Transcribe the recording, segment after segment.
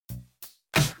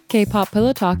K-pop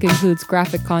Pillow Talk includes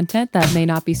graphic content that may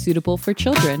not be suitable for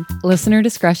children. Listener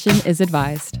discretion is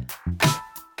advised.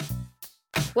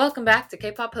 Welcome back to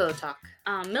K-pop Pillow Talk.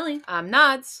 I'm Millie. I'm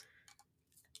Nods.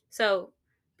 So,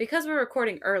 because we're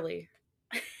recording early,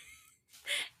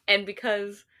 and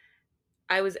because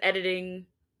I was editing,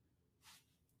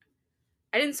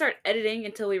 I didn't start editing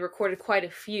until we recorded quite a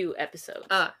few episodes,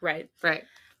 right? Right.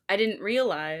 I didn't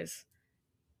realize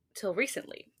till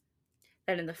recently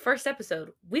that in the first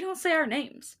episode, we don't say our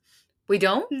names. We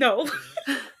don't? No.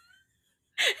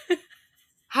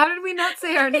 How did we not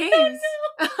say our names?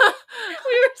 We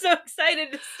were so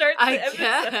excited to start the episode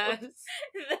guess.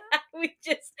 that we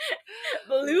just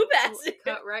blew past it.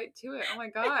 Cut right to it. Oh my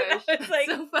gosh. It's like,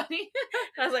 so funny.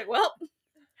 I was like, well,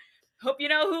 hope you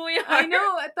know who we are. I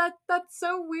know, that's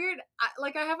so weird. I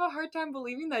have a hard time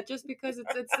believing that just because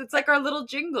it's like our little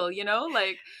jingle, you know?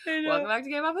 Like, welcome back to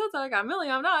K-pop Pillow Talk. I'm Millie,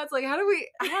 I'm Nods. Like, I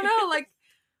don't know, like,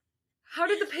 how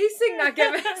did the pacing not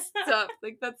get messed up?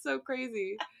 Like, that's so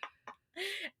crazy.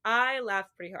 I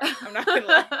laughed pretty hard. I'm not gonna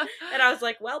lie. And I was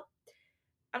like, well,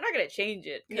 I'm not gonna change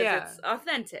it because it's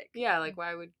authentic. Yeah, like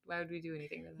why would we do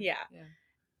anything with it? Yeah.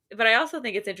 But I also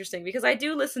think it's interesting because I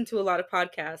do listen to a lot of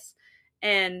podcasts,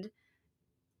 and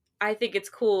I think it's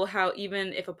cool how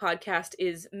even if a podcast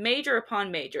is major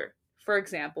upon major, for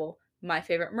example, My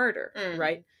Favorite Murder,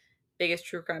 right? Biggest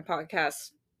true crime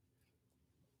podcast,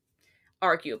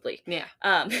 arguably. Yeah.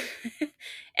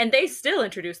 And they still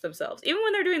introduce themselves, even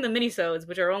when they're doing the minisodes,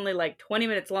 which are only like 20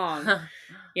 minutes long,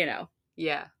 you know.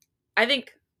 Yeah. I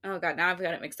think, oh god, now I've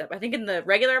got it mixed up. I think in the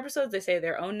regular episodes, they say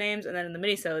their own names, and then in the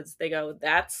minisodes, they go,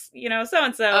 that's,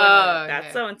 so-and-so, and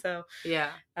that's so-and-so.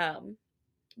 Yeah.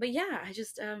 But yeah, I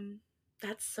just,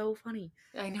 that's so funny.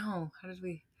 I know. How did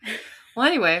we? Well,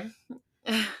 anyway,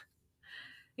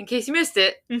 in case you missed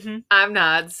it, I'm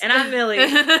Nods. And I'm Millie.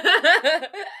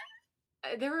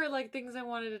 There were like things I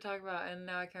wanted to talk about, and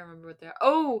now I can't remember what they are.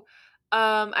 Oh,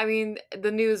 I mean,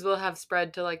 the news will have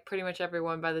spread to like pretty much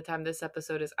everyone by the time this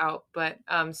episode is out. But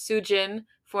Soojin,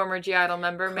 former G-Idol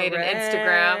member, made an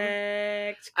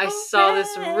Instagram. I saw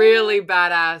this really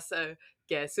badass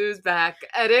guess who's back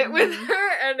edit with her,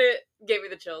 and it gave me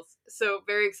the chills. So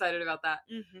very excited about that.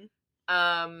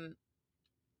 And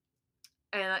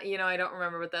I don't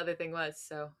remember what the other thing was,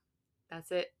 so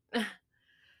that's it.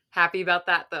 Happy about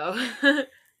that though.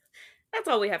 That's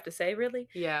all we have to say, really.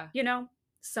 Yeah.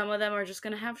 Some of them are just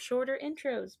gonna have shorter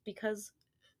intros because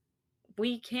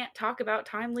we can't talk about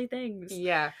timely things.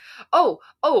 Yeah. Oh,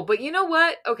 but you know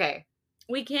what? Okay.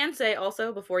 We can say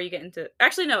also before you get into...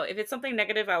 Actually, no. If it's something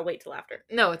negative, I'll wait till after.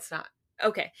 No, it's not.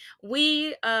 Okay.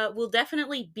 We will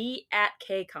definitely be at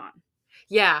KCON.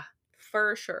 Yeah.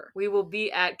 For sure. We will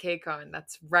be at KCON.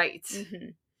 That's right.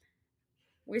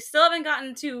 We still haven't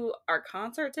gotten to our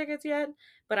concert tickets yet,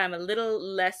 but I'm a little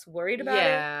less worried about it.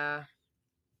 Yeah.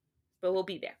 But we'll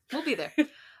be there. We'll be there.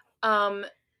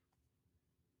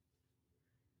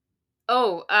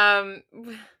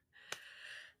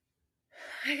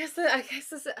 I guess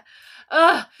this.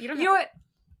 You know what?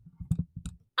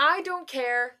 I don't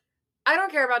care. I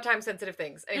don't care about time sensitive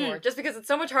things anymore. Just because it's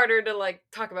so much harder to like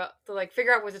talk about, to like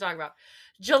figure out what to talk about.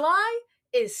 July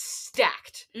is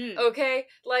stacked. Okay?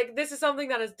 Like, this is something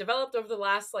that has developed over the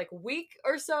last like week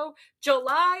or so.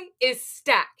 July is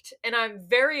stacked. And I'm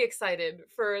very excited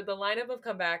for the lineup of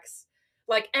comebacks.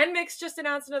 Like, NMIXX just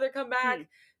announced another comeback.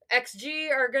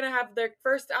 XG are gonna have their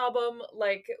first album.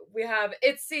 Like, we have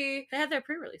ITZY. They had their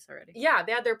pre-release already. Yeah,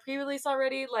 they had their pre-release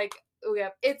already. Like, we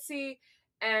have ITZY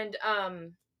and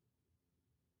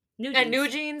New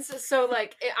Jeans. So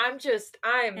like, I'm and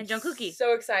Jungkook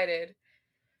so excited.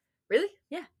 Really?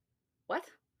 Yeah.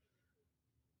 What?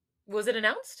 Was it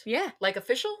announced? Yeah. Like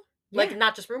official? Yeah. Like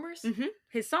not just rumors?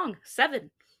 His song,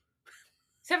 7.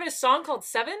 He's having a song called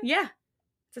 7? Yeah.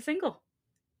 It's a single.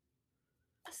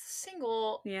 A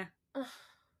single? Yeah.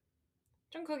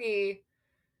 Jungkook,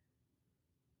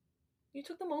 you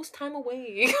took the most time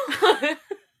away.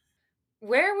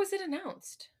 Where was it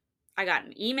announced? I got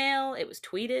an email. It was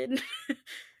tweeted.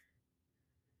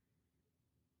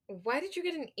 Why did you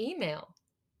get an email?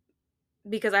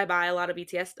 Because I buy a lot of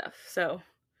BTS stuff. So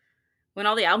when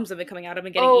all the albums have been coming out, I've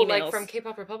been getting emails. Like from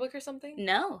K-Pop Republic or something?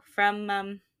 No,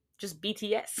 from just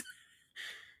BTS.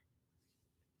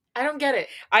 I don't get it.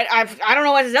 I don't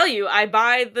know what to tell you. I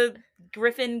buy the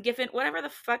Giffen, whatever the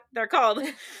fuck they're called.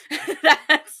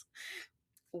 That's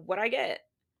what I get.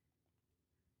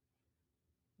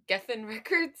 Geffen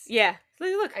Records? Yeah.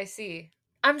 Look. I see.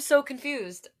 I'm so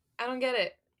confused. I don't get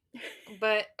it.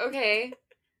 But, okay.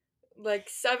 Like,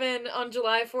 7 on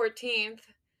July 14th,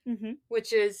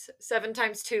 which is 7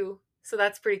 times 2. So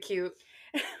that's pretty cute.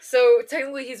 So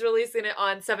technically he's releasing it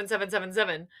on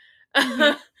 7777.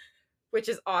 Mhm. Which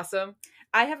is awesome.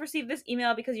 I have received this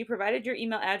email because you provided your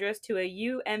email address to a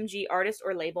UMG artist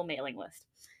or label mailing list.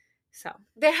 So.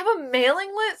 They have a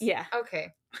mailing list? Yeah.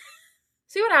 Okay.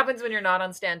 See what happens when you're not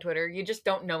on Stan Twitter. You just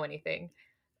don't know anything.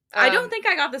 I don't think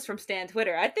I got this from Stan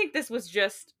Twitter. I think this was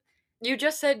just... You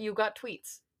just said you got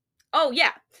tweets. Oh,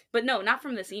 yeah. But no, not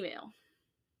from this email.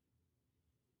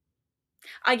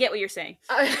 I get what you're saying.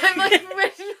 I'm like,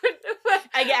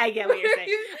 I get what you're saying.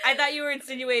 I thought you were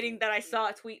insinuating that I saw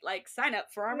a tweet like, sign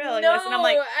up for our mailing list. And I'm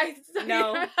like,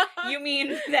 no, you mean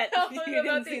that you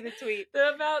didn't see the tweet.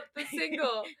 About the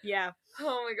single. Yeah.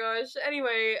 Oh my gosh.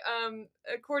 Anyway,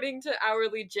 according to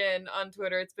Hourly Jin on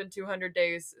Twitter, it's been 200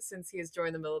 days since he has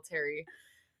joined the military.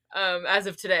 As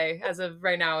of today, as of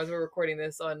right now, as we're recording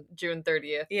this on June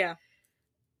 30th. Yeah.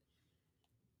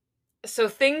 So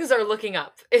things are looking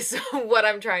up, is what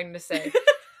I'm trying to say.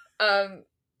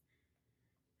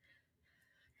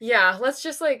 Yeah, let's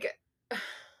just like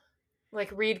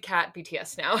read Cat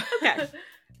BTS now. Okay.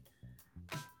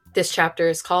 This chapter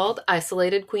is called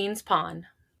Isolated Queen's Pawn.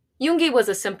 Yoongi was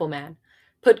a simple man.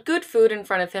 Put good food in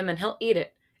front of him and he'll eat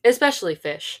it, especially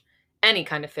fish. Any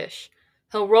kind of fish.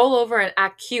 He'll roll over and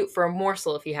act cute for a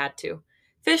morsel if he had to.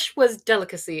 Fish was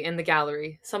delicacy in the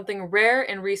gallery, something rare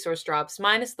in resource drops,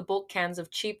 minus the bulk cans of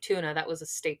cheap tuna that was a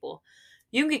staple.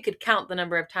 Yoongi could count the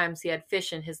number of times he had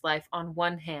fish in his life on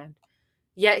one hand.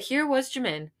 Yet here was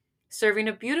Jimin, serving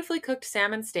a beautifully cooked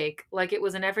salmon steak like it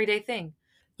was an everyday thing.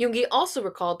 Yoongi also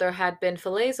recalled there had been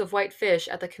fillets of white fish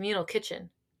at the communal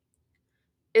kitchen.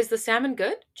 Is the salmon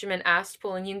good? Jimin asked,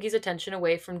 pulling Yoongi's attention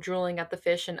away from drooling at the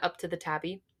fish and up to the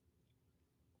tabby.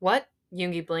 What?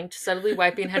 Yoongi blinked, subtly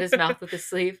wiping at his mouth with his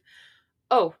sleeve.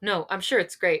 Oh, no, I'm sure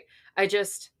it's great.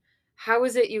 How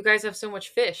is it you guys have so much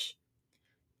fish?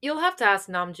 You'll have to ask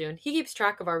Namjoon. He keeps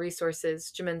track of our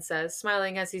resources, Jimin says,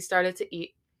 smiling as he started to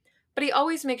eat. But he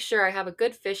always makes sure I have a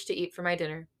good fish to eat for my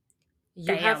dinner.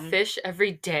 You have fish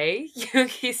every day?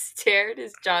 Yoongi stared,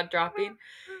 his jaw dropping.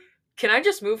 Can I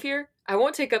just move here? I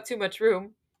won't take up too much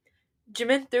room.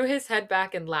 Jimin threw his head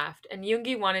back and laughed, and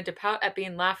Yoongi wanted to pout at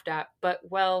being laughed at, but,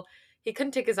 well, he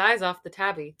couldn't take his eyes off the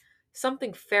tabby.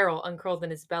 Something feral uncurled in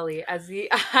his belly as he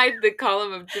eyed the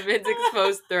column of Jimin's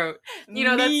exposed throat. You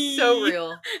know, that's so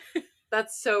real.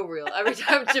 That's so real. Every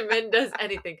time Jimin does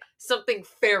anything, something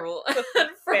feral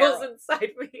unfurls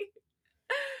inside me.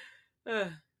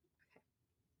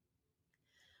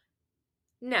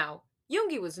 Now,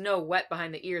 Yoongi was no wet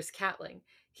behind the ears catling.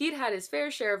 He'd had his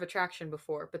fair share of attraction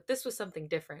before, but this was something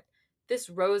different. This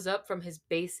rose up from his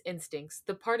base instincts,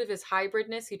 the part of his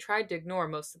hybridness he tried to ignore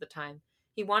most of the time.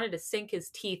 He wanted to sink his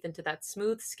teeth into that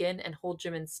smooth skin and hold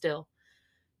Jimin still.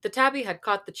 The tabby had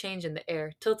caught the change in the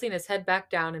air, tilting his head back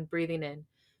down and breathing in.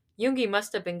 Yoongi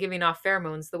must have been giving off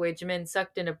pheromones the way Jimin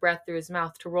sucked in a breath through his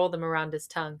mouth to roll them around his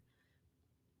tongue.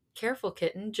 Careful,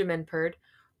 kitten, Jimin purred,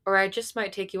 or I just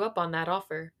might take you up on that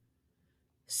offer.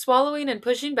 Swallowing and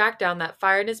pushing back down that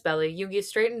fire in his belly, Yoongi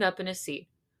straightened up in his seat.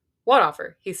 What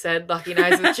offer? He said, locking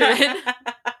eyes with Jimin.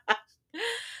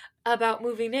 About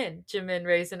moving in, Jimin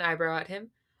raised an eyebrow at him.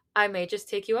 I may just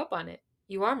take you up on it.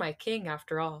 You are my king,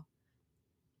 after all.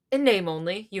 In name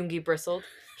only, Yoongi bristled.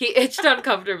 He itched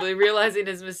uncomfortably, realizing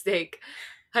his mistake.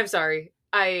 I'm sorry.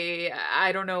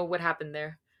 I don't know what happened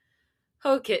there.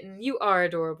 Oh, kitten, you are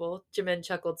adorable, Jimin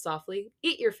chuckled softly.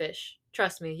 Eat your fish.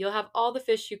 Trust me, you'll have all the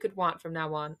fish you could want from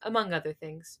now on, among other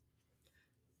things.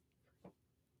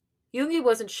 Yoongi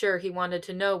wasn't sure he wanted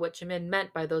to know what Jimin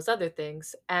meant by those other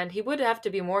things, and he would have to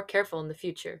be more careful in the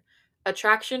future.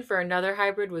 Attraction for another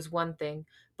hybrid was one thing,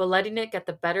 but letting it get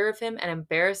the better of him and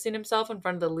embarrassing himself in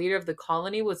front of the leader of the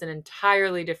colony was an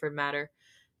entirely different matter.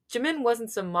 Jimin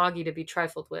wasn't some moggy to be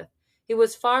trifled with. He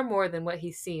was far more than what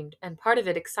he seemed, and part of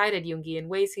it excited Yoongi in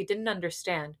ways he didn't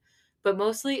understand, but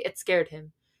mostly it scared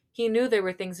him. He knew there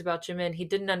were things about Jimin he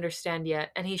didn't understand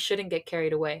yet, and he shouldn't get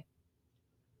carried away.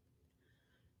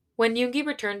 When Yoongi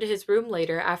returned to his room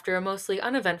later after a mostly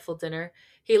uneventful dinner,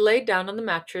 he laid down on the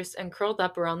mattress and curled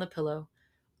up around the pillow.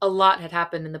 A lot had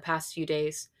happened in the past few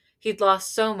days. He'd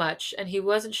lost so much, and he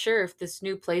wasn't sure if this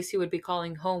new place he would be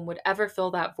calling home would ever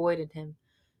fill that void in him.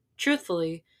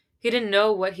 Truthfully, he didn't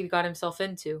know what he'd got himself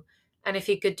into, and if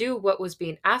he could do what was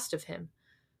being asked of him.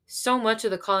 So much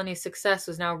of the colony's success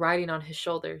was now riding on his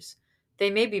shoulders. They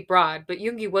may be broad, but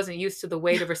Yoongi wasn't used to the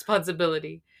weight of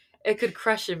responsibility. It could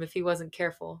crush him if he wasn't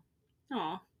careful.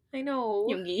 Aw. I know.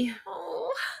 Yoongi.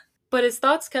 Oh. But his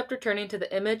thoughts kept returning to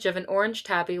the image of an orange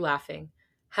tabby laughing.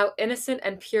 How innocent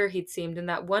and pure he'd seemed in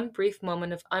that one brief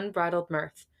moment of unbridled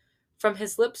mirth. From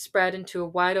his lips spread into a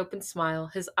wide-open smile,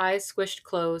 his eyes squished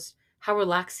closed, how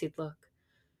relaxed he'd look.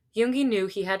 Yoongi knew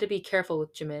he had to be careful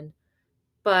with Jimin,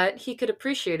 but he could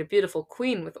appreciate a beautiful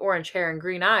queen with orange hair and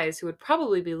green eyes who would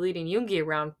probably be leading Yoongi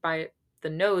around by the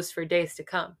nose for days to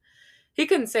come. He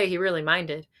couldn't say he really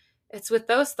minded. It's with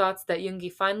those thoughts that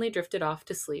Yoongi finally drifted off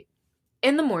to sleep.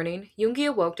 In the morning, Yoongi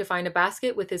awoke to find a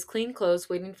basket with his clean clothes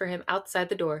waiting for him outside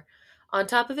the door. On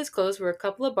top of his clothes were a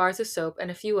couple of bars of soap and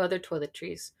a few other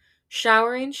toiletries.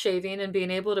 Showering, shaving, and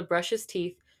being able to brush his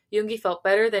teeth, Yoongi felt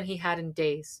better than he had in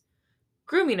days.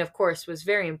 Grooming, of course, was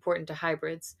very important to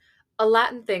hybrids. A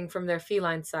Latin thing from their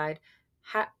feline side.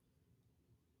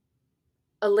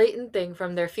 A latent thing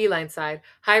from their feline side.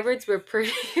 Hybrids were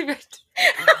pretty.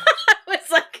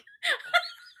 It's like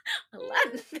a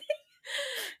Latin thing.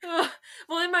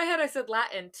 Well, in my head I said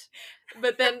latent,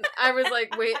 but then I was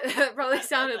like, wait, that probably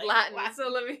sounded Like Latin. Latin. So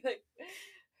let me like,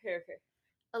 okay.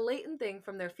 A latent thing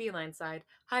from their feline side,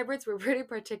 hybrids were pretty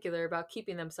particular about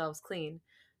keeping themselves clean.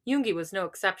 Yoongi was no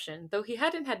exception, though he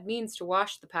hadn't had means to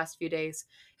wash the past few days.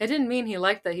 It didn't mean he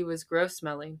liked that he was gross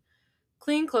smelling.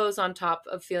 Clean clothes on top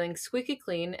of feeling squeaky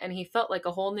clean, and he felt like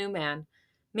a whole new man.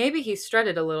 Maybe he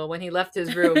strutted a little when he left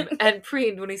his room and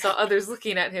preened when he saw others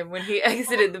looking at him when he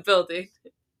exited the building.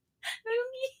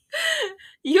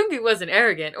 Yoongi wasn't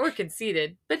arrogant or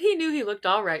conceited, but he knew he looked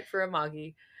all right for a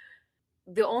Magi.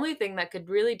 The only thing that could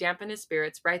really dampen his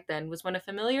spirits right then was when a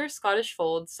familiar Scottish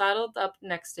fold saddled up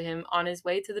next to him on his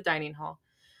way to the dining hall.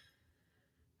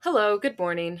 "Hello, good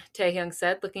morning," Taehyung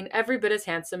said, looking every bit as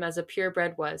handsome as a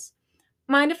purebred was.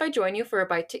 "Mind if I join you for a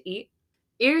bite to eat?"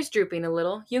 Ears drooping a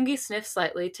little, Yoongi sniffed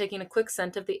slightly, taking a quick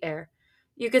scent of the air.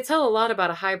 You could tell a lot about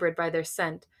a hybrid by their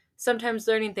scent, sometimes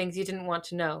learning things you didn't want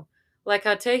to know, like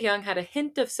how Taehyung had a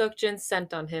hint of Seokjin's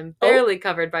scent on him, barely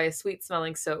covered by a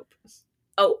sweet-smelling soap.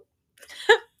 Oh.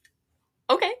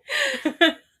 Okay.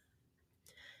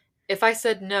 "If I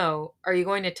said no, are you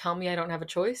going to tell me I don't have a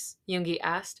choice?" Yoongi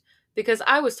asked, "because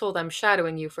I was told I'm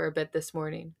shadowing you for a bit this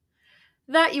morning."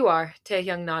 "That you are,"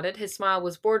 Taehyung nodded. His smile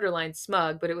was borderline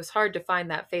smug, but it was hard to find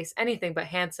that face anything but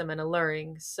handsome and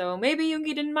alluring, so maybe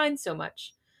Yoongi didn't mind so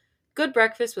much. Good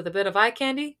breakfast with a bit of eye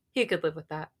candy? He could live with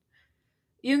that.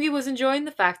 Yoongi was enjoying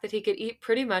the fact that he could eat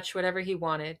pretty much whatever he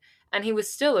wanted, and he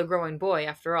was still a growing boy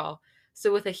after all.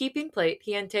 So with a heaping plate,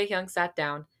 he and Taehyung sat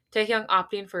down, Taehyung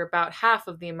opting for about half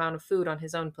of the amount of food on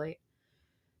his own plate.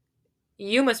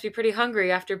 "You must be pretty hungry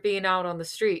after being out on the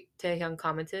street," Taehyung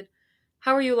commented.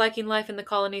 "How are you liking life in the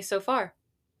colony so far?"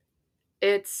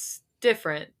 "It's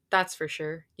different, that's for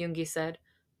sure," Yoongi said.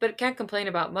 "But can't complain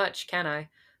about much, can I?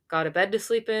 Got a bed to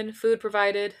sleep in, food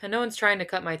provided, and no one's trying to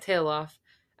cut my tail off.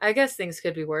 I guess things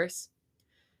could be worse."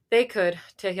 "They could,"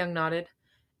 Taehyung nodded.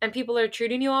 "And people are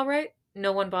treating you all right?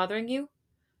 No one bothering you?"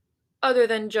 "Other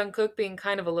than Jungkook being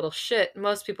kind of a little shit,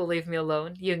 most people leave me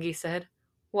alone," Yoongi said.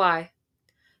 "Why?"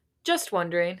 "Just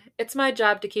wondering. It's my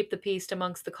job to keep the peace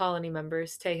amongst the colony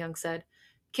members," Taehyung said.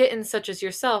 "Kittens such as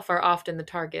yourself are often the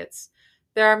targets.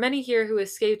 There are many here who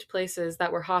escaped places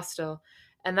that were hostile,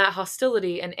 and that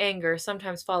hostility and anger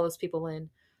sometimes follows people in.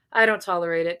 I don't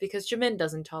tolerate it because Jimin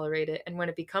doesn't tolerate it, and when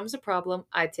it becomes a problem,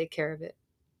 I take care of it."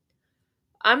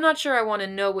 "I'm not sure I want to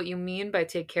know what you mean by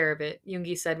take care of it,"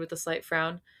 Yoongi said with a slight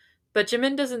frown. "But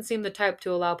Jimin doesn't seem the type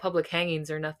to allow public hangings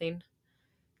or nothing."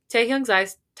 Taehyung's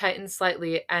eyes tightened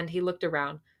slightly and he looked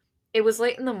around. It was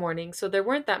late in the morning, so there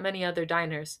weren't that many other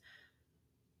diners.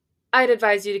 "I'd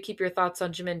advise you to keep your thoughts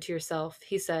on Jimin to yourself,"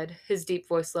 he said, his deep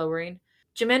voice lowering.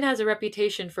 "Jimin has a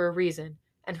reputation for a reason,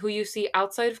 and who you see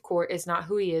outside of court is not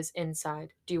who he is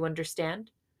inside. Do you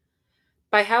understand?"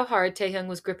 By how hard Taehyung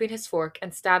was gripping his fork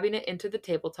and stabbing it into the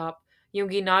tabletop,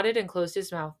 Yoongi nodded and closed his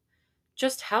mouth.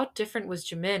 Just how different was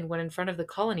Jimin when in front of the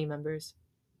colony members?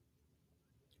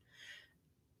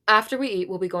 "After we eat,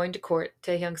 we'll be going to court,"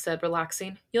 Taehyung said,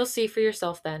 relaxing. "You'll see for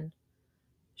yourself then."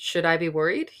 "Should I be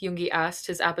worried?" Yoongi asked,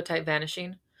 his appetite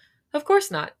vanishing. "Of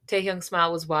course not." Taehyung's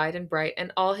smile was wide and bright,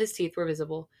 and all his teeth were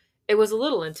visible. It was a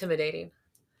little intimidating.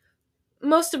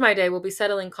 "Most of my day will be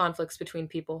settling conflicts between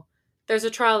people. There's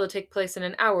a trial to take place in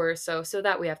an hour or so, so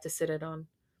that we have to sit it on."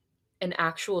 "An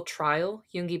actual trial?"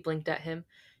 Yoongi blinked at him.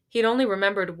 He'd only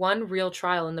remembered one real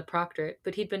trial in the proctorate,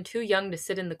 but he'd been too young to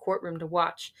sit in the courtroom to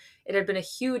watch. It had been a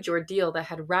huge ordeal that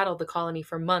had rattled the colony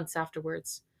for months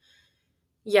afterwards.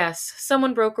 "Yes,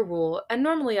 someone broke a rule, and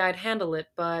normally I'd handle it,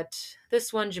 but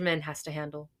this one Jimin has to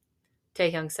handle,"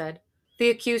 Taehyung said. "The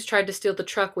accused tried to steal the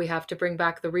truck we have to bring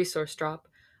back the resource drop.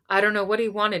 I don't know what he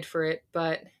wanted for it,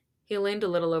 but..." He leaned a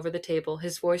little over the table,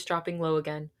 his voice dropping low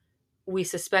again. "We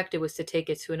suspect it was to take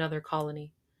it to another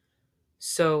colony."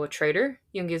 "So, a traitor?"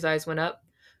 Yoongi's eyes went up.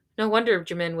 No wonder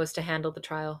Jimin was to handle the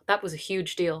trial. That was a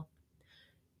huge deal.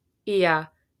 "Yeah,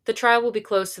 the trial will be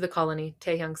closed to the colony,"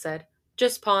 Taehyung said.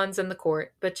 Just pawns and the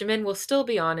court, but Jimin will still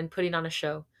be on and putting on a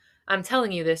show. I'm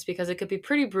telling you this because it could be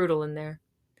pretty brutal in there.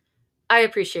 I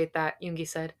appreciate that, Yoongi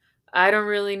said. I don't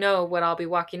really know what I'll be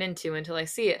walking into until I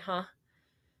see it, huh?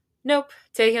 Nope,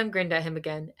 Taehyung grinned at him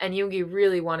again, and Yoongi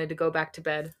really wanted to go back to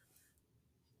bed.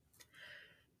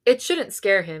 It shouldn't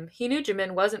scare him. He knew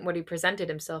Jimin wasn't what he presented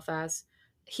himself as.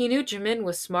 He knew Jimin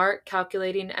was smart,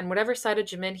 calculating, and whatever side of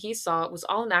Jimin he saw was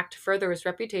all an act to further his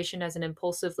reputation as an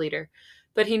impulsive leader.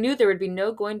 But he knew there would be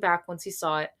no going back once he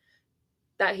saw it,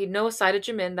 that he'd know a side of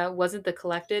Jimin that wasn't the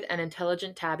collected and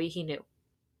intelligent Tabby he knew.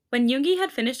 When Yoongi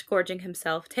had finished gorging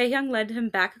himself, Taehyung led him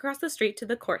back across the street to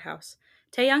the courthouse.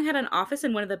 Taehyung had an office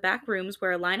in one of the back rooms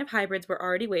where a line of hybrids were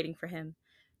already waiting for him.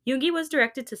 Yoongi was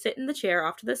directed to sit in the chair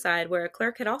off to the side where a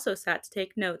clerk had also sat to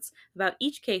take notes about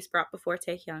each case brought before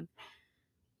Taehyung.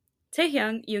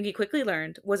 Taehyung, Yoongi quickly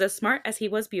learned, was as smart as he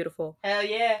was beautiful. Hell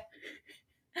yeah.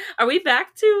 Are we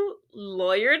back to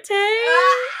Lawyer Tae?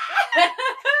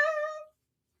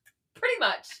 Pretty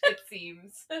much, it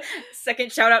seems.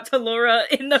 Second shout out to Laura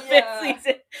in the 5th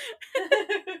season.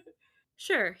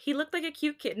 Sure, he looked like a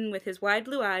cute kitten with his wide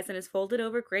blue eyes and his folded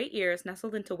over gray ears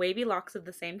nestled into wavy locks of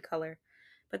the same color.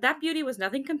 But that beauty was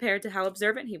nothing compared to how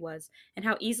observant he was, and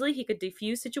how easily he could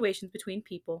diffuse situations between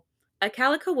people. A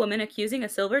calico woman accusing a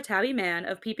silver tabby man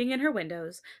of peeping in her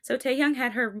windows, so Taehyung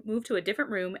had her moved to a different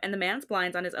room and the man's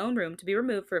blinds on his own room to be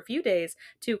removed for a few days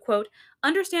to, quote,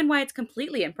 understand why it's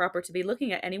completely improper to be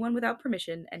looking at anyone without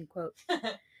permission, end quote.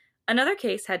 Another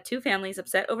case had two families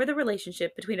upset over the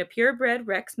relationship between a purebred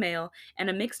Rex male and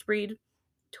a mixed breed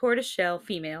tortoiseshell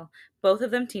female, both of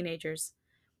them teenagers.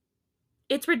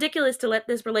 It's ridiculous to let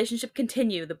this relationship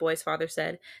continue, the boy's father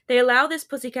said. They allow this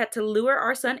pussycat to lure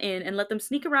our son in and let them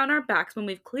sneak around our backs when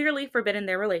we've clearly forbidden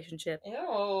their relationship.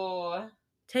 Ew.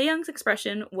 Taehyung's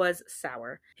expression was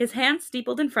sour. His hands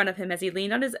steepled in front of him as he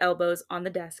leaned on his elbows on the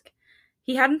desk.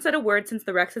 He hadn't said a word since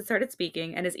the Rex had started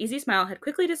speaking, and his easy smile had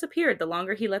quickly disappeared the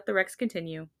longer he let the Rex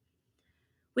continue.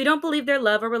 We don't believe their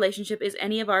love or relationship is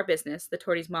any of our business, the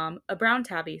tortie's mom, a brown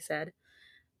tabby, said.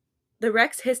 The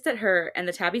Rex hissed at her, and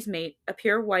the tabby's mate, a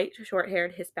pure white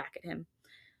short-haired, hissed back at him.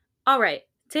 All right.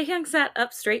 Taehyung sat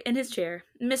up straight in his chair.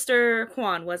 Mr.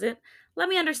 Kwon, was it? Let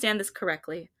me understand this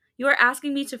correctly. You are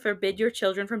asking me to forbid your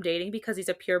children from dating because he's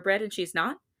a purebred and she's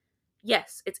not?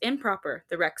 Yes, it's improper,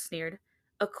 the Rex sneered.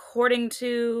 According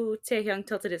to... Taehyung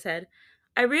tilted his head.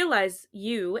 I realize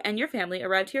you and your family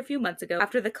arrived here a few months ago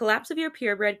after the collapse of your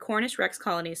purebred Cornish Rex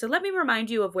colony, so let me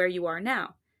remind you of where you are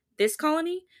now. This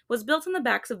colony was built on the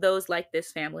backs of those like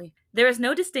this family. There is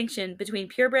no distinction between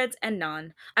purebreds and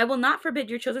non. I will not forbid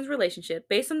your children's relationship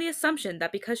based on the assumption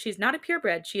that because she's not a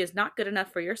purebred, she is not good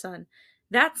enough for your son.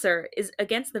 That, sir, is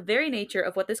against the very nature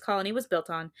of what this colony was built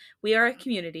on. We are a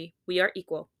community. We are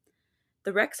equal.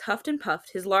 The Rex huffed and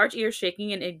puffed, his large ears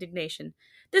shaking in indignation.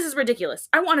 This is ridiculous.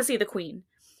 I want to see the Queen.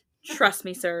 Trust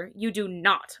me, sir, you do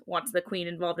not want the Queen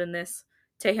involved in this,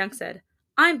 Taehyung said.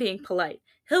 I'm being polite.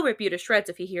 He'll rip you to shreds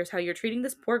if he hears how you're treating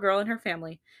this poor girl and her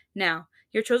family. Now,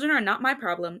 your children are not my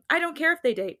problem. I don't care if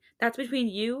they date. That's between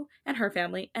you and her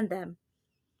family and them.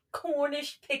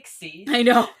 Cornish pixies. I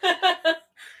know.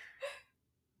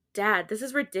 Dad, this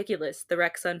is ridiculous, the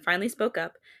Rex son finally spoke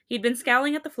up. He'd been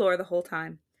scowling at the floor the whole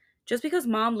time. Just because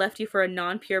Mom left you for a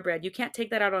non-purebred, you can't take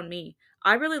that out on me.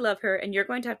 I really love her, and you're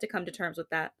going to have to come to terms with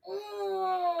that.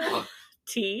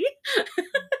 Tea?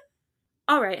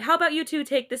 All right, how about you two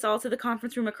take this all to the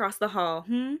conference room across the hall,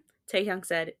 Taehyung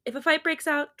said. If a fight breaks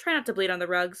out, try not to bleed on the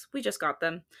rugs. We just got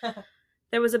them.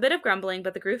 There was a bit of grumbling,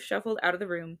 but the group shuffled out of the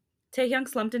room. Taehyung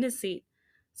slumped in his seat.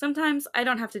 Sometimes I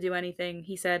don't have to do anything,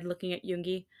 he said, looking at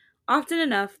Yoongi. Often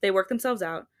enough, they work themselves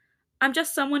out. I'm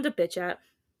just someone to bitch at.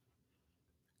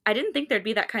 I didn't think there'd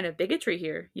be that kind of bigotry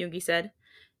here, Yoongi said.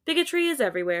 Bigotry is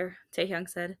everywhere, Taehyung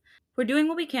said. We're doing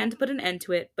what we can to put an end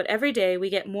to it, but every day we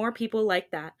get more people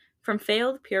like that, from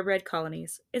failed purebred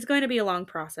colonies. It's going to be a long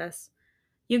process.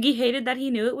 Yoongi hated that he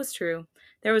knew it was true.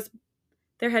 There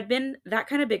had been that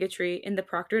kind of bigotry in the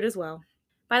proctorate as well.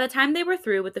 By the time they were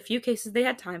through with the few cases they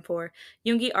had time for,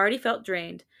 Yoongi already felt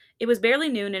drained. It was barely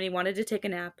noon and he wanted to take a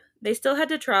nap. They still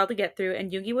had a trial to get through,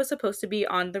 and Yoongi was supposed to go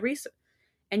on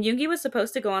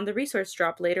the resource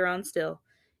drop later on still.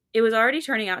 It was already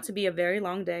turning out to be a very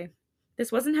long day.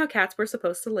 This wasn't how cats were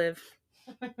supposed to live.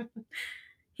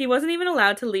 He wasn't even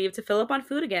allowed to leave to fill up on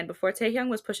food again before Taehyung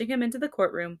was pushing him into the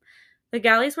courtroom. The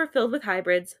galleys were filled with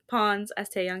hybrids, pawns, as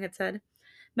Taehyung had said.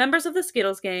 Members of the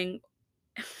Skittles gang...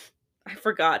 I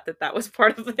forgot that was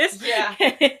part of this. Yeah.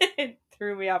 It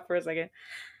threw me off for a second.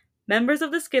 Members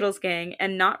of the Skittles gang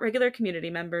and not regular community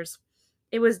members.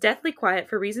 It was deathly quiet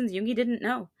for reasons Yoongi didn't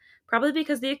know. Probably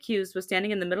because the accused was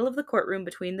standing in the middle of the courtroom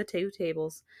between the two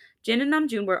tables. Jin and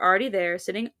Namjoon were already there,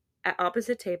 sitting at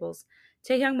opposite tables.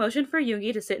 Taehyung motioned for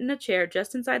Yoongi to sit in a chair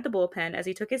just inside the bullpen as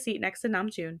he took his seat next to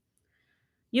Namjoon.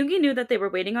 Yoongi knew that they were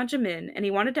waiting on Jimin, and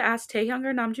he wanted to ask Taehyung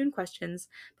or Namjoon questions,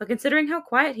 but considering how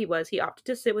quiet he was, he opted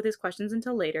to sit with his questions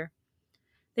until later.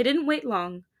 They didn't wait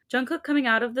long. Jungkook coming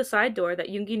out of the side door that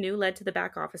Yoongi knew led to the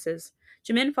back offices.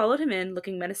 Jimin followed him in,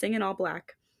 looking menacing in all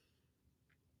black.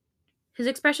 His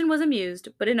expression was amused,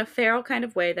 but in a feral kind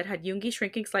of way that had Yoongi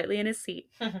shrinking slightly in his seat.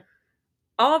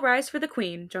 All rise for the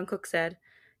queen, Jungkook said.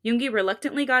 Yoongi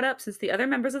reluctantly got up since the other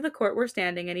members of the court were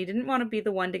standing, and he didn't want to be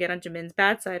the one to get on Jimin's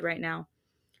bad side right now.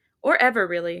 Or ever,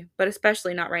 really, but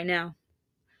especially not right now.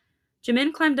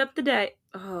 Jimin climbed up the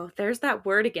Oh, there's that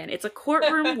word again. It's a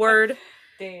courtroom word.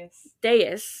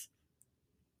 Dais.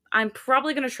 I'm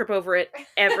probably going to trip over it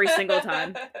every single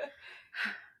time.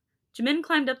 Jimin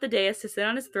climbed up the dais to sit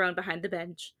on his throne behind the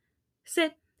bench.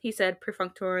 Sit, he said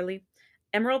perfunctorily.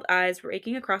 Emerald eyes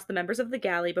raking across the members of the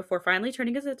galley before finally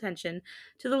turning his attention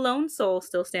to the lone soul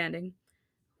still standing.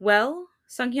 Well,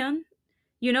 Sunghyun,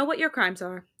 you know what your crimes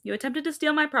are. You attempted to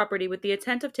steal my property with the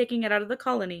intent of taking it out of the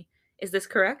colony. Is this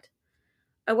correct?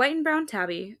 A white and brown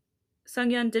tabby.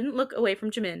 Sunghyun didn't look away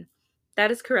from Jimin. That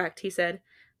is correct, he said.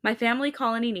 My family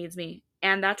colony needs me,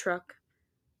 and that truck.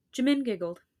 Jimin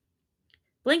giggled.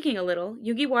 Blinking a little,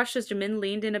 Yoongi watched as Jimin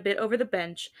leaned in a bit over the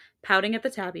bench, pouting at the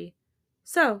tabby.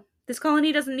 So, this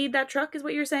colony doesn't need that truck, is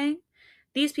what you're saying?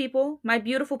 These people, my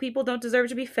beautiful people, don't deserve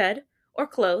to be fed or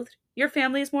clothed. Your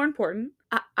family is more important.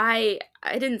 I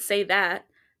didn't say that,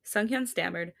 Sunghyun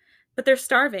stammered. But they're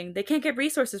starving. They can't get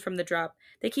resources from the drop.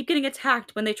 They keep getting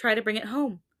attacked when they try to bring it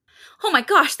home. Oh my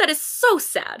gosh, that is so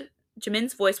sad!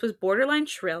 Jimin's voice was borderline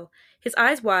shrill, his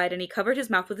eyes wide, and he covered his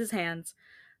mouth with his hands.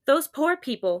 Those poor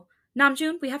people.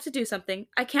 Namjoon, we have to do something.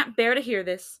 I can't bear to hear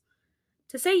this.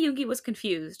 To say Yoongi was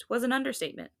confused was an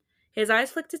understatement. His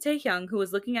eyes flicked to Taehyung, who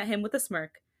was looking at him with a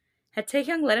smirk. Had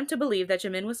Taehyung led him to believe that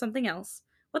Jimin was something else?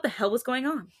 What the hell was going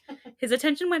on? His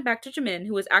attention went back to Jimin,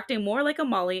 who was acting more like a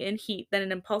Molly in heat than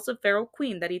an impulsive feral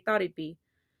queen that he thought he'd be.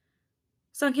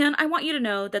 Sunghyun, I want you to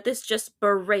know that this just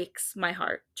breaks my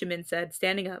heart, Jimin said,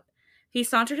 standing up. He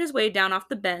sauntered his way down off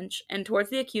the bench and towards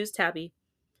the accused tabby.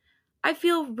 I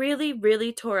feel really,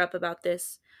 really tore up about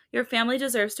this. Your family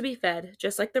deserves to be fed,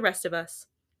 just like the rest of us.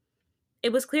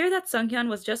 It was clear that Sunghyun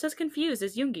was just as confused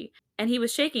as Yoongi, and he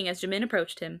was shaking as Jimin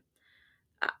approached him.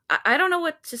 I don't know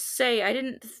what to say. I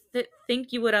didn't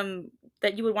think you would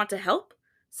that you would want to help,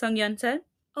 Sunghyun said.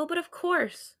 Oh, but of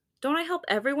course. Don't I help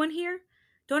everyone here?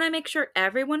 Don't I make sure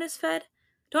everyone is fed?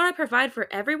 Don't I provide for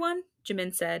everyone?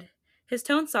 Jimin said, his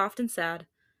tone soft and sad.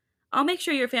 I'll make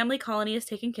sure your family colony is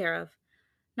taken care of.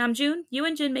 Namjoon, you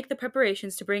and Jin make the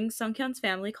preparations to bring Sunghyun's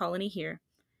family colony here.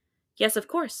 Yes, of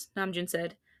course, Namjoon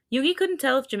said. Yoongi couldn't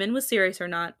tell if Jimin was serious or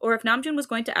not, or if Namjoon was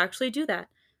going to actually do that.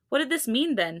 What did this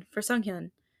mean, then, for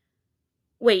Sunghyun?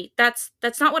 Wait, that's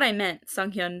not what I meant,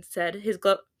 Sunghyun said,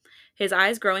 his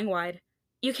eyes growing wide.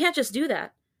 You can't just do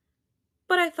that.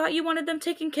 But I thought you wanted them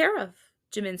taken care of,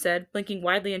 Jimin said, blinking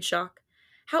widely in shock.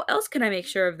 How else can I make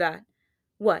sure of that?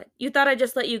 What, you thought I'd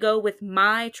just let you go with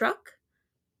my truck?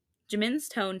 Jimin's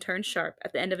tone turned sharp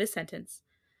at the end of his sentence.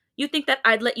 You think that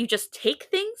I'd let you just take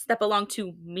things that belong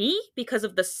to me because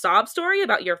of the sob story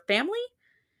about your family?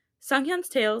 Sunghyun's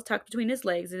tail tucked between his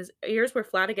legs and his ears were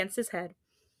flat against his head.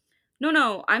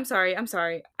 No, I'm sorry.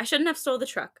 I shouldn't have stole the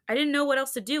truck. I didn't know what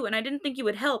else to do, and I didn't think you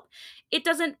would help. It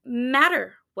doesn't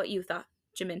matter what you thought,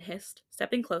 Jimin hissed,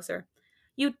 stepping closer.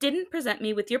 You didn't present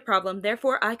me with your problem,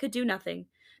 therefore I could do nothing.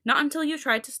 Not until you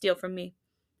tried to steal from me.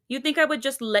 You think I would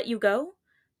just let you go?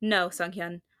 No,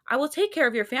 Sunghyun. I will take care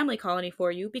of your family colony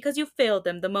for you because you failed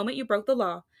them the moment you broke the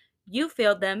law. You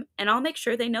failed them, and I'll make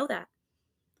sure they know that.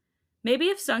 Maybe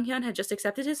if Sunghyun had just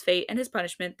accepted his fate and his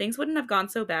punishment, things wouldn't have gone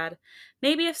so bad.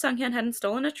 Maybe if Sunghyun hadn't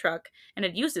stolen a truck and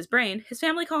had used his brain, his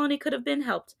family colony could have been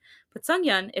helped. But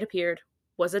Sunghyun, it appeared,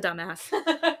 was a dumbass.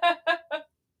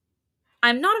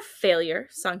 I'm not a failure,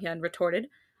 Sunghyun retorted.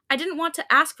 I didn't want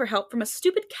to ask for help from a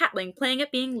stupid catling playing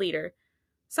at being leader.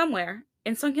 Somewhere,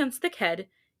 in Sunghyun's thick head,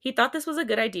 he thought this was a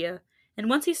good idea, and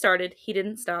once he started, he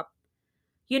didn't stop.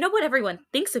 You know what everyone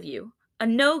thinks of you? A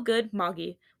no-good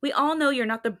Moggy. We all know you're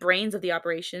not the brains of the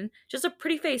operation, just a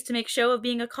pretty face to make show of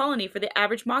being a colony for the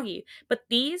average Moggy. But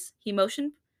these, he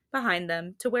motioned behind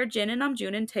them to where Jin and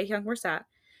Namjoon and Taehyung were sat.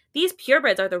 These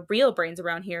purebreds are the real brains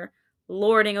around here,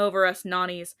 lording over us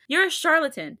nonnies. You're a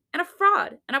charlatan and a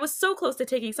fraud, and I was so close to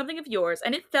taking something of yours,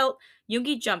 and it felt...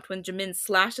 Yoongi jumped when Jimin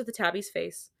slashed at the tabby's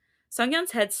face.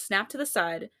 Sunghyun's head snapped to the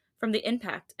side from the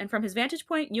impact, and from his vantage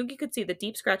point, Yoongi could see the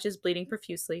deep scratches bleeding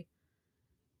profusely.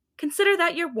 Consider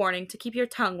that your warning to keep your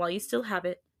tongue while you still have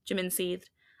it, Jimin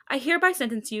seethed. I hereby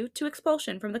sentence you to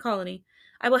expulsion from the colony.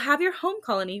 I will have your home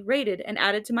colony raided and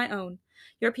added to my own.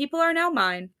 Your people are now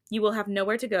mine. You will have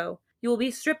nowhere to go. You will be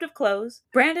stripped of clothes,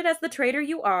 branded as the traitor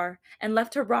you are, and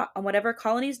left to rot on whatever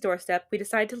colony's doorstep we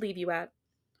decide to leave you at.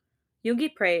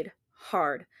 Yoongi prayed,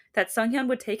 hard, that Sunghyun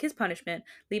would take his punishment,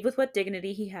 leave with what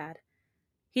dignity he had.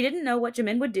 He didn't know what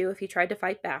Jimin would do if he tried to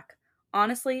fight back.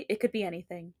 Honestly, it could be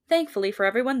anything. Thankfully for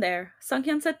everyone there,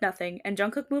 Sunghyun said nothing, and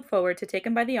Jungkook moved forward to take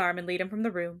him by the arm and lead him from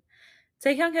the room.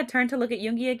 Taehyung had turned to look at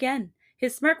Yoongi again,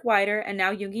 his smirk wider, and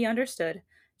now Yoongi understood.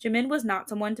 Jimin was not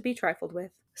someone to be trifled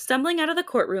with. Stumbling out of the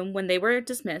courtroom when they were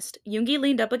dismissed, Yoongi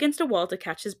leaned up against a wall to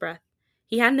catch his breath.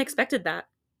 He hadn't expected that.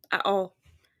 At all.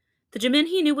 The Jimin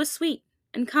he knew was sweet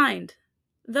and kind,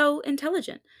 though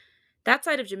intelligent. That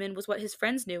side of Jimin was what his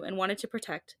friends knew and wanted to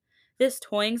protect. This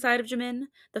toying side of Jimin,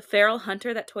 the feral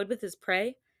hunter that toyed with his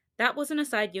prey, that wasn't a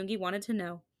side Yoongi wanted to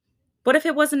know. What if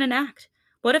it wasn't an act?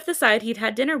 What if the side he'd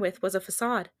had dinner with was a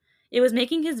facade? It was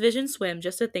making his vision swim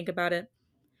just to think about it.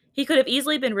 He could have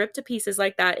easily been ripped to pieces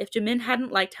like that if Jimin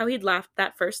hadn't liked how he'd laughed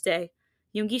that first day.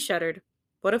 Yoongi shuddered.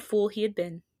 What a fool he had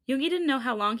been. Yoongi didn't know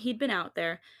how long he'd been out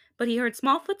there, but he heard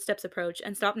small footsteps approach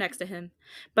and stop next to him.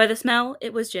 By the smell,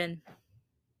 it was Jin.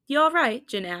 You all right?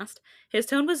 Jin asked. His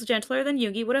tone was gentler than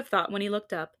Yoongi would have thought when he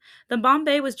looked up. The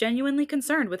Bombay was genuinely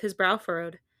concerned with his brow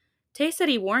furrowed. Tay said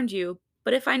he warned you,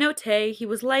 but if I know Tay, he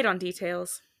was light on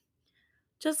details.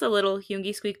 Just a little,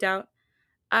 Yoongi squeaked out.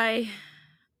 I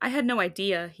had no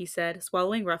idea, he said,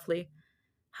 swallowing roughly.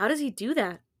 How does he do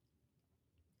that?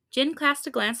 Jin cast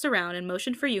a glance around and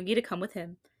motioned for Yoongi to come with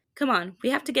him. Come on,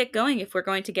 we have to get going if we're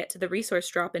going to get to the resource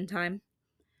drop in time.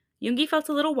 Yoongi felt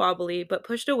a little wobbly, but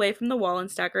pushed away from the wall and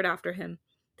staggered after him.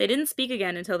 They didn't speak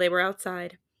again until they were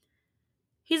outside.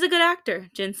 He's a good actor,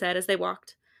 Jin said as they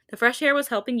walked. The fresh air was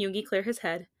helping Yoongi clear his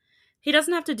head. He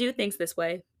doesn't have to do things this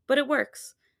way, but it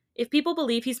works. If people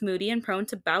believe he's moody and prone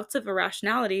to bouts of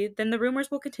irrationality, then the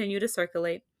rumors will continue to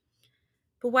circulate.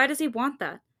 But why does he want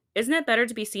that? Isn't it better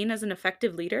to be seen as an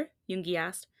effective leader? Yoongi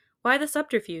asked. Why the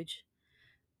subterfuge?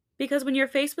 Because when you're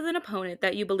faced with an opponent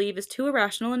that you believe is too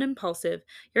irrational and impulsive,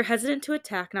 you're hesitant to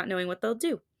attack not knowing what they'll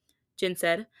do. Jin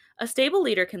said, a stable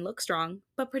leader can look strong,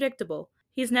 but predictable.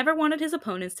 He's never wanted his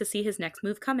opponents to see his next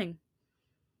move coming.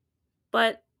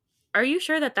 But, are you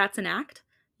sure that that's an act?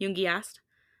 Yoongi asked.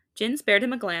 Jin spared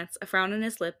him a glance, a frown on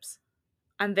his lips.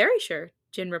 I'm very sure,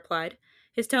 Jin replied.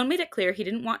 His tone made it clear he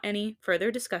didn't want any further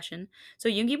discussion, so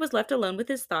Yoongi was left alone with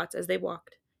his thoughts as they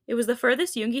walked. It was the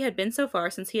furthest Yoongi had been so far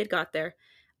since he had got there.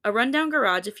 A rundown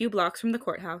garage a few blocks from the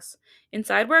courthouse.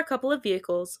 Inside were a couple of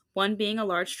vehicles, one being a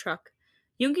large truck.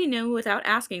 Yoongi knew without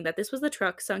asking that this was the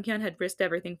truck Sunghyun had risked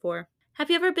everything for. Have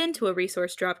you ever been to a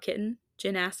resource drop, kitten?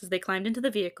 Jin asked as they climbed into the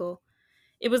vehicle.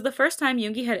 It was the first time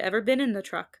Yoongi had ever been in the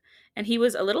truck, and he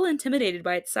was a little intimidated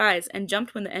by its size and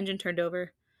jumped when the engine turned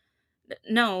over.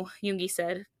 No, Yoongi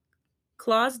said.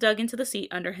 Claws dug into the seat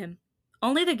under him.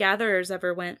 Only the gatherers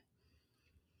ever went.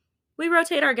 We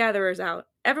rotate our gatherers out.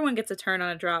 Everyone gets a turn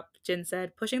on a drop, Jin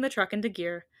said, pushing the truck into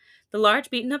gear. The large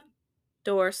beaten-up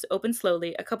door opened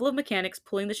slowly, a couple of mechanics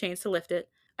pulling the chains to lift it.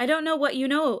 I don't know what you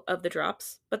know of the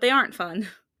drops, but they aren't fun.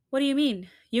 What do you mean?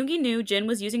 Yoongi knew Jin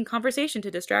was using conversation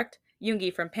to distract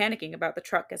Yoongi from panicking about the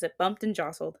truck as it bumped and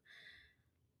jostled.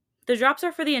 The drops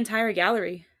are for the entire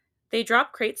gallery. They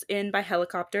drop crates in by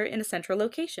helicopter in a central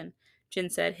location,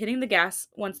 Jin said, hitting the gas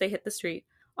once they hit the street.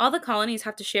 All the colonies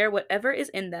have to share whatever is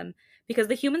in them, because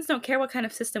the humans don't care what kind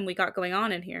of system we got going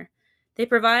on in here. They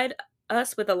provide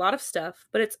us with a lot of stuff,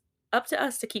 but it's up to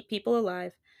us to keep people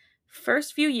alive.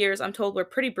 First few years, I'm told, were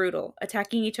pretty brutal,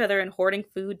 attacking each other and hoarding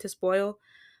food to spoil.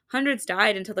 Hundreds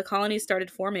died until the colonies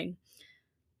started forming.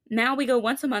 Now we go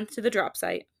once a month to the drop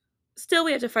site. Still,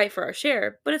 we have to fight for our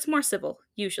share, but it's more civil,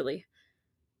 usually.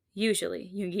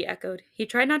 Usually, Yoongi echoed. He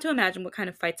tried not to imagine what kind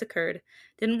of fights occurred,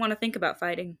 didn't want to think about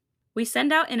fighting. We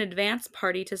send out an advance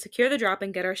party to secure the drop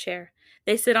and get our share.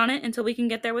 They sit on it until we can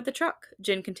get there with the truck,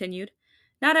 Jin continued.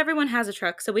 Not everyone has a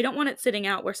truck, so we don't want it sitting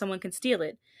out where someone can steal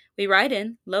it. We ride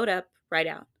in, load up, ride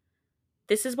out.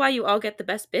 This is why you all get the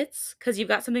best bits? 'Cause you've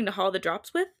got something to haul the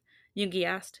drops with? Yoongi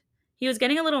asked. He was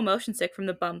getting a little motion sick from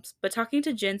the bumps, but talking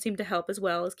to Jin seemed to help as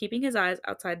well as keeping his eyes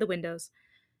outside the windows.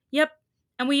 Yep,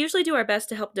 and we usually do our best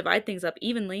to help divide things up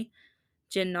evenly.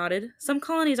 Jin nodded. Some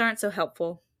colonies aren't so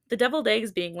helpful. The deviled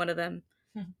eggs being one of them.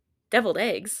 Deviled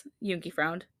eggs? Yoongi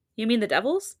frowned. You mean the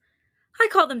devils? I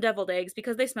call them deviled eggs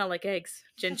because they smell like eggs,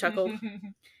 Jin chuckled.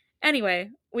 Anyway,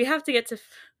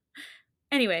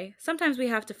 sometimes we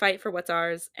have to fight for what's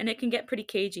ours, and it can get pretty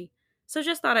cagey. So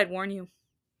just thought I'd warn you.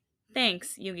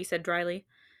 Thanks, Yoongi said dryly.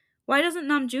 Why doesn't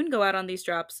Namjoon go out on these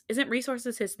drops? Isn't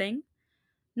resources his thing?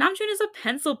 Namjoon is a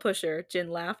pencil pusher, Jin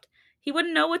laughed. He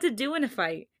wouldn't know what to do in a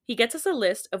fight. He gets us a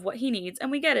list of what he needs and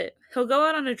we get it. He'll go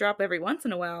out on a drop every once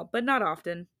in a while, but not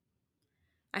often.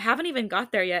 I haven't even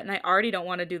got there yet and I already don't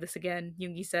want to do this again,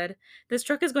 Yoongi said. This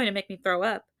truck is going to make me throw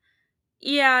up.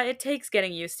 Yeah, it takes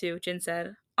getting used to, Jin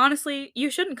said. Honestly,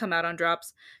 you shouldn't come out on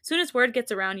drops. Soon as word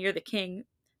gets around you're the king,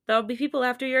 there'll be people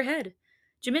after your head.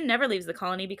 Jimin never leaves the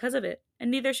colony because of it, and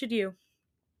neither should you.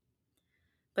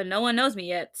 But no one knows me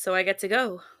yet, so I get to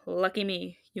go. Lucky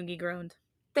me, Yoongi groaned.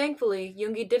 Thankfully,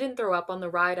 Yoongi didn't throw up on the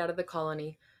ride out of the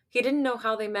colony. He didn't know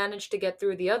how they managed to get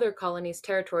through the other colony's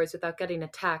territories without getting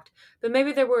attacked, but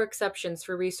maybe there were exceptions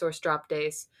for resource drop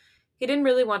days. He didn't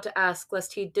really want to ask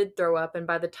lest he did throw up, and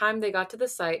by the time they got to the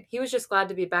site, he was just glad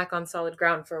to be back on solid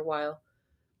ground for a while.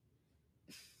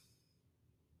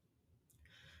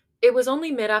 It was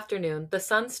only mid-afternoon, the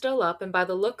sun still up, and by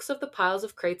the looks of the piles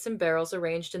of crates and barrels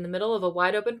arranged in the middle of a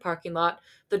wide-open parking lot,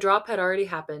 the drop had already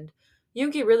happened.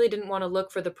 Yoongi really didn't want to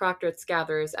look for the Proctorate's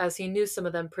gatherers, as he knew some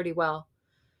of them pretty well.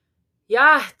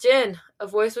 "Yeah, Jin!" A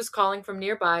voice was calling from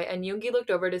nearby, and Yoongi looked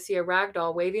over to see a rag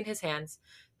doll waving his hands.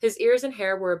 His ears and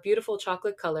hair were a beautiful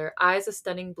chocolate color, eyes a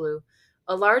stunning blue.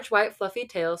 A large white fluffy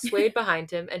tail swayed behind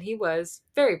him, and he was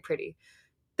very pretty.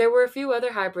 There were a few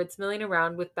other hybrids milling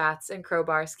around with bats and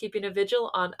crowbars, keeping a vigil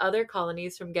on other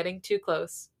colonies from getting too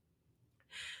close.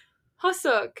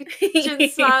 "Hosok!"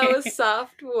 Jin's smile was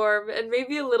soft, warm, and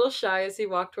maybe a little shy as he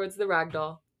walked towards the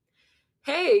ragdoll.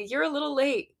 "Hey, you're a little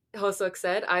late," Hosok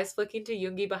said, eyes flicking to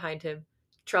Yoongi behind him.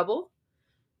 "Trouble?"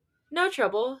 "No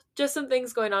trouble. Just some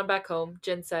things going on back home,"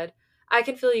 Jin said. "I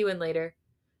can fill you in later."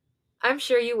 "I'm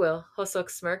sure you will," Hosok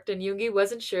smirked, and Yoongi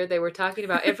wasn't sure they were talking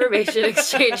about information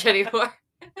exchange anymore.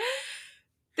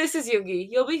 "This is Yoongi.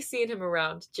 You'll be seeing him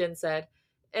around," Jin said,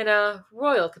 in a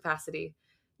royal capacity.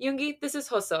 "Yoongi, this is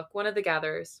Hosok, one of the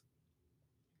gatherers."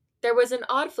 There was an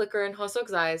odd flicker in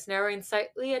Hosok's eyes, narrowing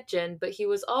slightly at Jin, but he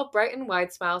was all bright and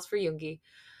wide smiles for Yoongi.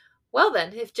 "Well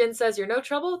then, if Jin says you're no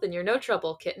trouble, then you're no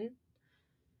trouble, kitten."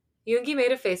 Yoongi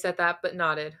made a face at that, but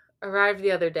nodded. Arrived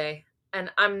the other day,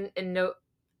 and I'm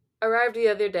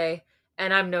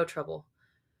no trouble."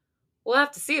 "We'll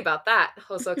have to see about that,"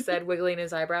 Hosok said, wiggling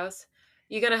his eyebrows.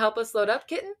 "You gonna help us load up,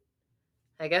 kitten?"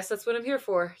 "I guess that's what I'm here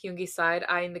for," Yoongi sighed,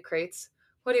 eyeing the crates.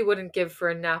 What he wouldn't give for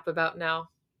a nap about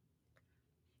now.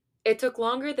 It took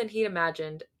longer than he'd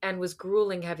imagined, and was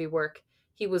grueling heavy work.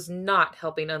 He was not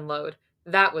helping unload.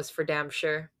 That was for damn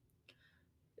sure.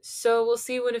 "So we'll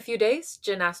see you in a few days?"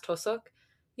 Jin asked Hosok.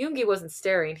 Yoongi wasn't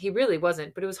staring. He really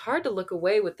wasn't, but it was hard to look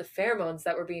away with the pheromones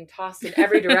that were being tossed in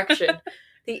every direction.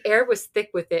 The air was thick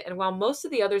with it, and while most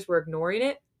of the others were ignoring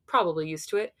it, probably used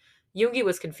to it, Yoongi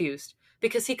was confused,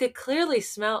 because he clearly could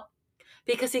smell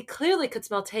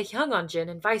Taehyung on Jin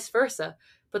and vice versa,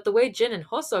 but the way Jin and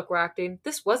Hosok were acting,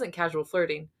 this wasn't casual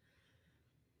flirting.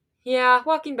 "Yeah,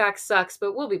 walking back sucks,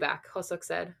 but we'll be back," Hosok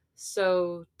said.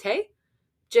 "So, Tae?"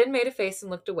 Jin made a face and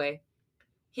looked away.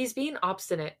 "He's being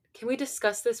obstinate. Can we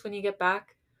discuss this when you get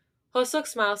back?"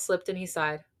 Hosok's smile slipped and he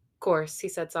sighed. "Course," he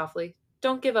said softly.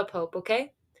 "Don't give up hope,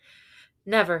 okay?"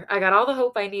 "Never. I got all the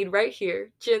hope I need right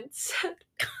here," Jin said.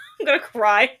 I'm gonna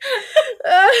cry.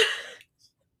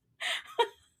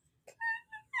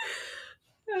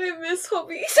 I miss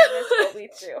Hobie. I miss Hobie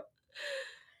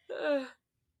too.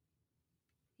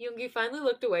 Yoongi finally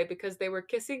looked away because they were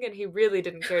kissing and he really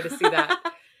didn't care to see that.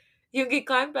 Yoongi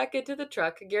climbed back into the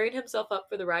truck, gearing himself up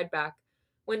for the ride back.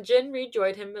 When Jin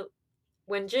rejoined him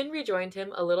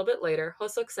a little bit later,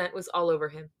 Hosok's scent was all over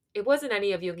him. It wasn't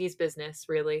any of Yoongi's business,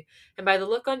 really, and by the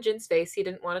look on Jin's face, he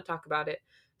didn't want to talk about it.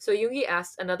 So Yoongi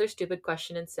asked another stupid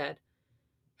question instead.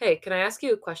 "Hey, can I ask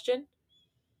you a question?"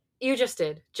 "You just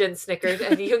did," Jin snickered,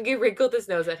 and Yoongi wrinkled his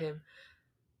nose at him.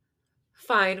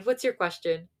 "Fine, what's your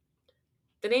question?"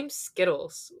 "The name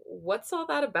Skittles. What's all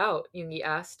that about?" Yoongi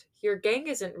asked. "Your gang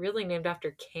isn't really named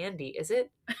after candy, is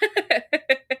it?"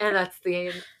 And that's the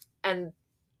end. And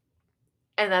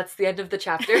that's the end of the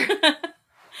chapter.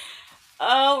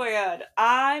 Oh my god.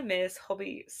 I miss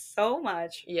Hobie so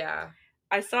much. Yeah.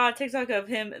 I saw a TikTok of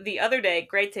him the other day,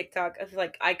 great TikTok, of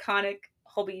like iconic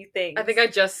Hobie things. I think I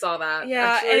just saw that.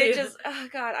 Yeah, actually. and it just, oh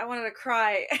god, I wanted to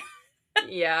cry.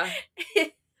 Yeah.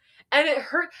 And it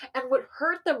hurt. And what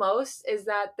hurt the most is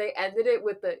that they ended it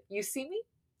with the, "You see me?"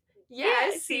 "Yeah,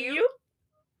 I see you."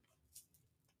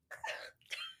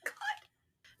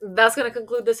 That's going to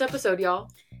conclude this episode, y'all.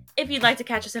 If you'd like to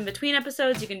catch us in between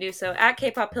episodes, you can do so at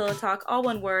K-Pop Pillow Talk, all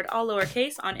one word, all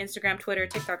lowercase, on Instagram, Twitter,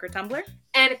 TikTok, or Tumblr.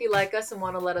 And if you like us and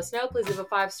want to let us know, please leave a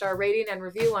 5-star rating and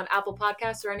review on Apple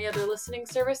Podcasts or any other listening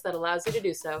service that allows you to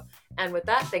do so. And with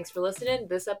that, thanks for listening to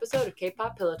this episode of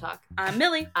K-Pop Pillow Talk. I'm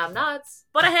Millie. I'm Nods.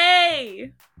 But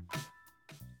hey!